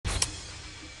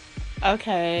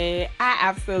Okay, I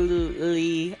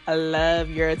absolutely love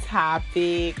your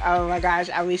topic. Oh my gosh,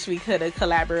 I wish we could have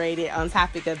collaborated on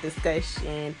topic of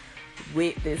discussion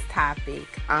with this topic.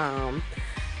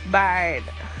 But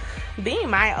being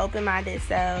my open-minded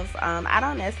self, I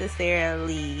don't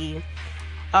necessarily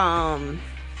um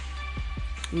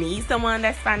need someone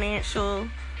that's financially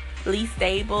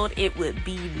stable. It would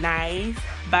be nice,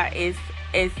 but it's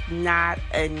not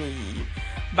a need.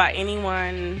 But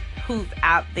anyone who's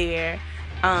out there,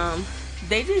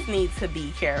 they just need to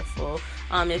be careful.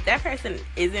 If that person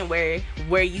isn't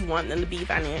where you want them to be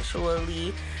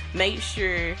financially, make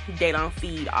sure they don't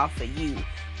feed off of you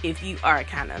if you are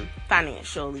kind of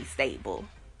financially stable.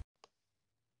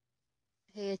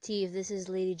 Hey Atif, this is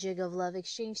Lady Jig of Love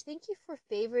Exchange. Thank you for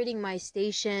favoriting my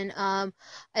station. I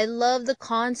love the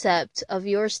concept of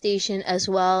your station as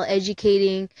well,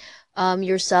 educating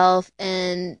yourself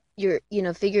and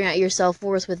figuring out your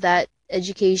self-worth with that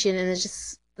education, and it's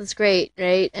just that's great,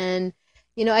 right? And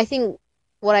I think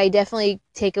what I definitely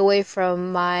take away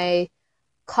from my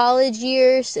college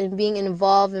years and being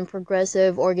involved in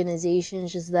progressive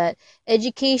organizations is that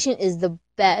education is the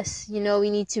best. We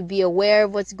need to be aware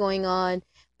of what's going on,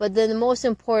 but then the most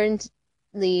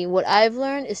importantly, what I've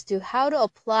learned is to how to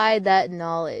apply that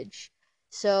knowledge.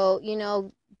 So,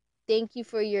 thank you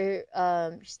for your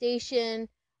station.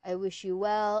 I wish you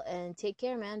well and take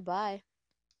care, man. Bye.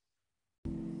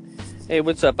 Hey,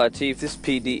 what's up, Atif? This is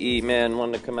PDE, man.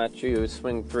 Wanted to come at you,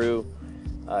 swing through.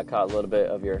 I caught a little bit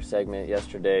of your segment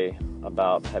yesterday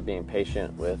about being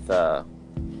patient with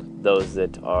those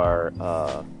that are,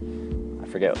 I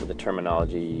forget what the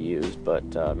terminology you used, but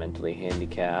mentally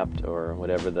handicapped or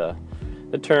whatever the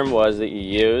term was that you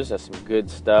used. That's some good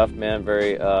stuff, man.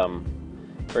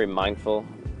 Very mindful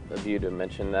of you to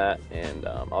mention that. And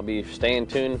I'll be staying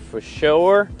tuned for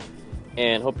sure.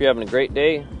 And hope you're having a great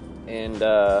day and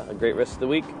a great rest of the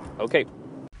week. Okay.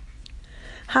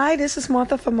 Hi, this is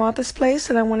Martha from Martha's Place,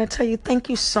 and I want to tell you thank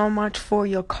you so much for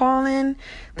your calling.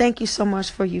 Thank you so much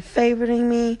for you favoriting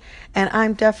me, and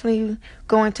I'm definitely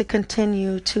going to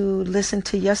continue to listen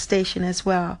to your station as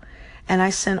well. And I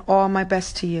send all my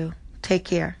best to you. Take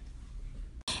care.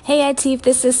 Hey Atif,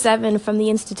 this is Seven from the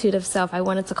Institute of Self. I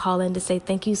wanted to call in to say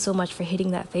thank you so much for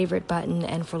hitting that favorite button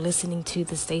and for listening to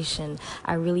the station.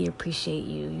 I really appreciate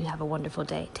you. You have a wonderful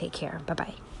day. Take care.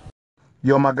 Bye-bye.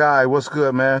 Yo, my guy, what's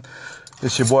good, man?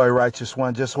 It's your boy, Righteous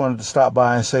One. Just wanted to stop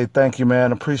by and say thank you,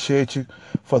 man. Appreciate you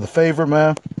for the favor,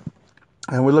 man.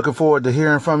 And we're looking forward to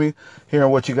hearing from you, hearing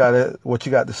what you got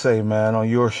to say, man, on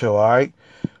your show, all right?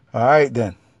 All right,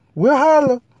 then. We'll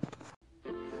holla.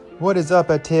 What is up,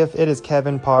 Atif? It is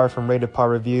Kevin Parr from Rated Parr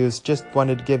Reviews. Just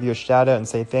wanted to give you a shout out and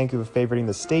say thank you for favoriting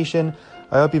the station.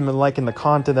 I hope you've been liking the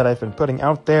content that I've been putting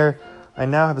out there. I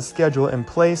now have a schedule in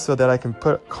place so that I can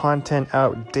put content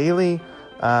out daily.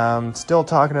 Still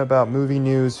talking about movie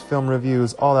news, film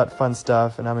reviews, all that fun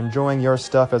stuff, and I'm enjoying your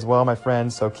stuff as well, my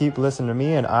friends. So keep listening to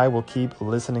me, and I will keep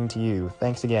listening to you.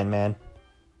 Thanks again, man.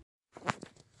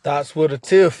 Thoughts with a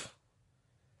tiff.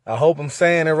 I hope I'm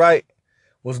saying it right.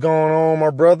 What's going on, my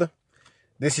brother?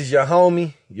 This is your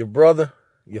homie, your brother,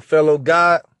 your fellow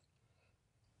God,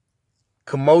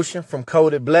 Commotion from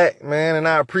Coded Black, man, and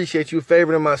I appreciate you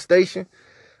favoriting my station.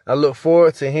 I look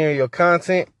forward to hearing your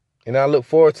content, and I look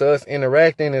forward to us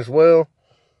interacting as well.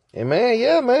 And, man,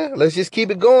 yeah, man, let's just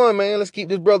keep it going, man. Let's keep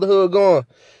this brotherhood going.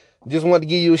 Just wanted to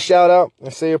give you a shout out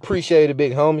and say appreciate it,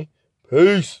 big homie.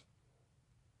 Peace.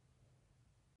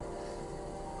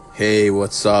 Hey,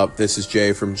 what's up? This is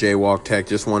Jay from Jaywalk Tech.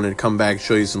 Just wanted to come back,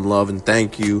 show you some love, and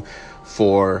thank you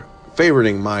for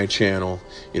favoriting my channel.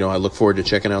 I look forward to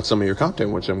checking out some of your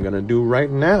content, which I'm going to do right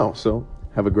now. So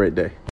have a great day.